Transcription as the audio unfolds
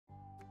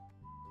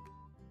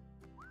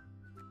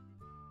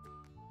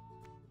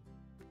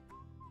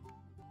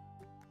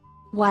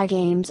Why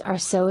games are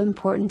so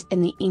important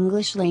in the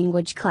English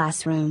language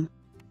classroom.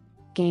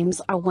 Games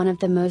are one of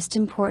the most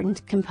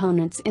important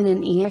components in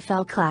an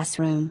EFL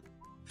classroom.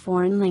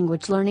 Foreign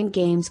language learning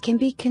games can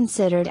be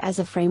considered as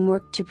a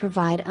framework to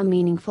provide a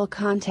meaningful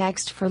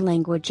context for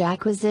language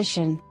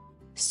acquisition.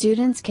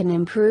 Students can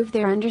improve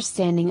their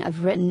understanding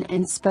of written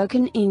and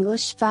spoken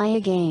English via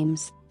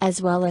games,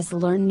 as well as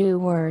learn new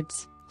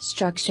words,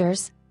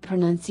 structures,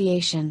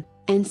 pronunciation,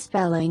 and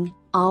spelling,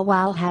 all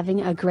while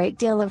having a great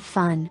deal of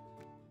fun.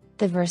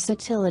 The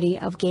versatility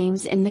of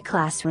games in the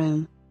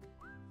classroom.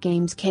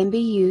 Games can be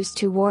used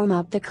to warm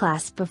up the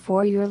class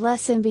before your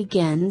lesson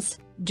begins,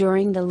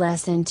 during the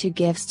lesson to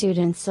give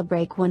students a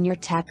break when you're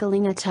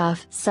tackling a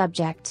tough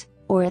subject,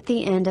 or at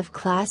the end of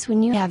class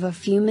when you have a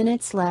few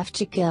minutes left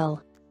to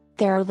kill.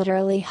 There are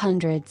literally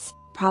hundreds,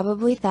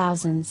 probably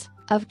thousands,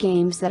 of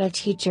games that a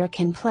teacher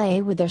can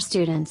play with their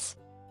students.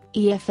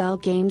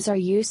 EFL games are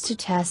used to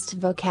test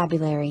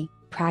vocabulary,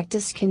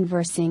 practice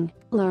conversing,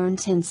 learn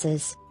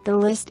tenses. The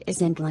list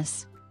is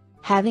endless.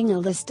 Having a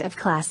list of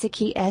classic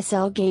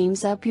ESL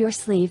games up your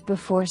sleeve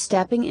before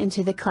stepping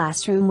into the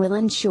classroom will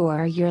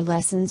ensure your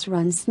lessons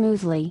run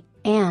smoothly,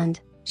 and,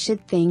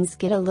 should things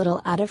get a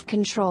little out of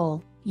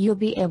control, you'll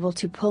be able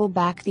to pull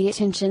back the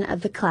attention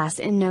of the class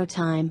in no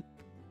time.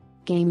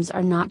 Games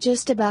are not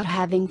just about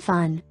having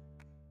fun.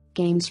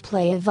 Games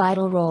play a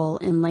vital role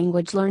in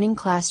language learning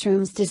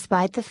classrooms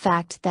despite the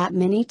fact that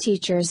many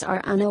teachers are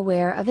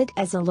unaware of it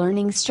as a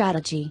learning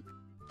strategy.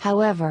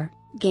 However,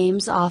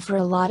 games offer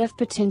a lot of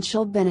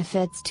potential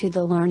benefits to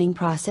the learning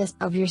process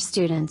of your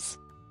students.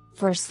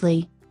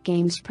 Firstly,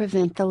 games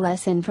prevent the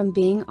lesson from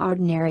being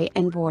ordinary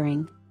and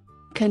boring.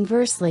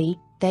 Conversely,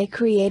 they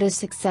create a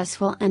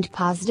successful and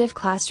positive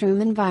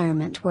classroom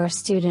environment where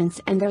students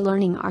and their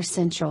learning are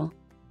central.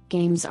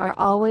 Games are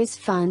always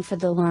fun for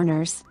the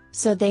learners,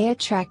 so they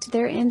attract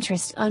their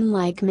interest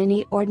unlike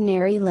many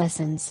ordinary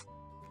lessons.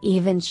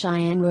 Even shy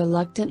and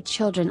reluctant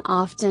children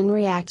often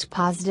react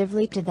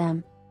positively to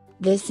them.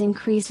 This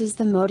increases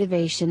the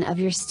motivation of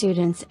your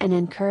students and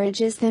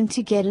encourages them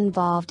to get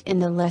involved in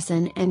the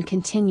lesson and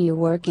continue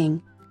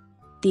working.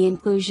 The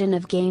inclusion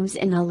of games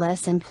in a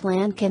lesson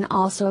plan can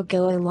also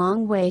go a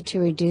long way to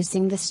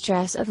reducing the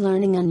stress of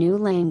learning a new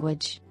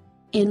language.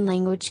 In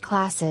language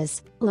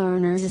classes,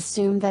 learners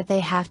assume that they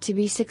have to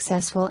be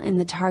successful in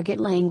the target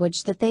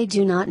language that they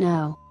do not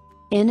know.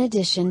 In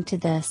addition to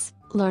this,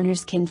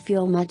 learners can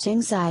feel much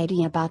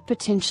anxiety about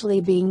potentially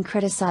being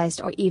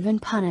criticized or even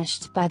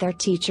punished by their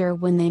teacher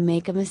when they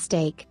make a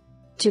mistake.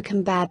 To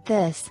combat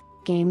this,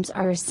 games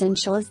are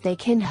essential as they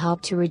can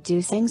help to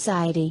reduce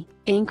anxiety,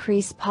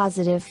 increase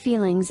positive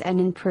feelings and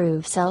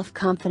improve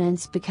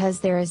self-confidence because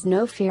there is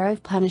no fear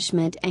of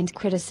punishment and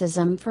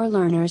criticism for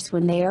learners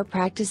when they are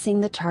practicing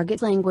the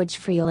target language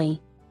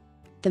freely.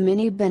 The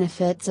many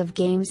benefits of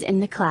games in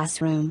the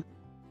classroom.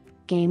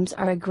 Games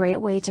are a great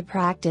way to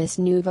practice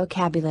new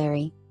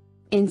vocabulary.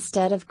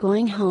 Instead of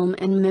going home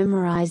and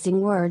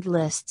memorizing word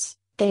lists,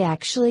 they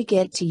actually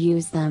get to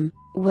use them,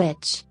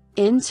 which,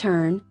 in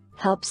turn,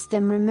 helps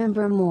them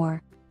remember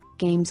more.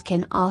 Games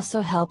can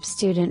also help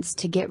students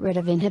to get rid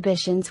of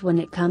inhibitions when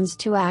it comes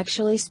to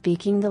actually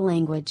speaking the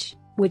language,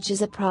 which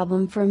is a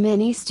problem for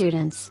many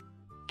students.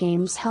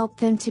 Games help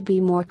them to be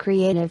more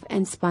creative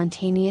and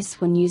spontaneous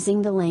when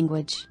using the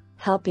language,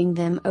 helping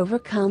them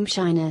overcome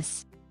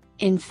shyness.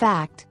 In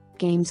fact,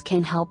 games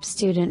can help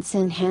students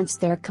enhance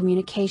their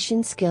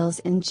communication skills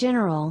in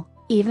general,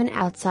 even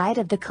outside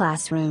of the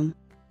classroom.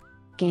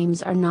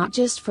 Games are not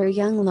just for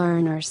young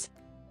learners.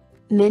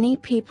 Many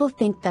people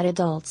think that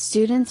adult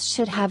students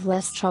should have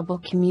less trouble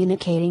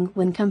communicating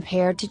when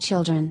compared to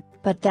children,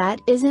 but that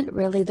isn't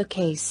really the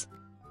case.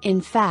 In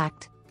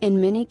fact,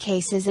 in many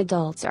cases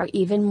adults are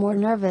even more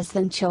nervous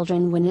than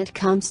children when it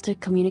comes to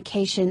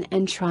communication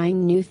and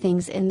trying new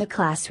things in the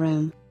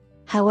classroom.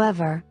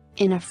 However,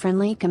 in a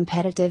friendly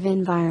competitive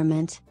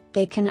environment,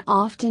 they can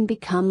often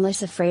become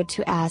less afraid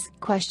to ask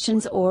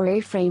questions or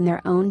reframe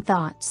their own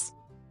thoughts.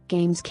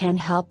 Games can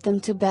help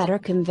them to better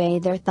convey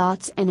their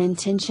thoughts and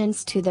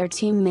intentions to their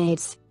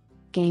teammates.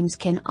 Games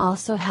can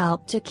also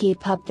help to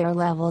keep up their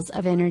levels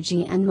of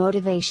energy and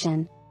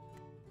motivation.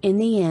 In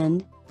the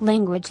end,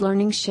 language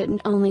learning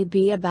shouldn't only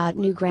be about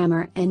new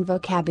grammar and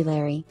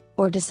vocabulary,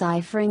 or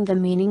deciphering the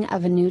meaning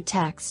of a new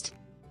text.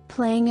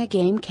 Playing a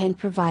game can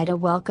provide a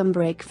welcome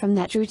break from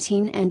that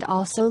routine and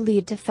also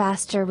lead to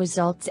faster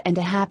results and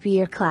a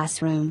happier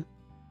classroom.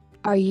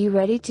 Are you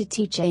ready to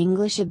teach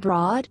English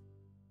abroad?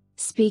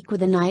 Speak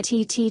with an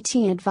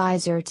ITTT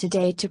advisor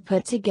today to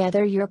put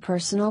together your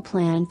personal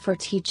plan for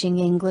teaching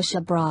English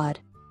abroad.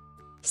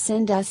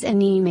 Send us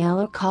an email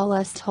or call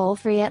us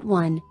toll-free at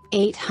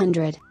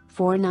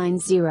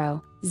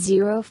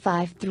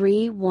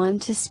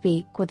 1-800-490-0531 to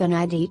speak with an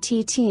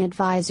ITTT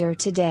advisor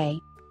today.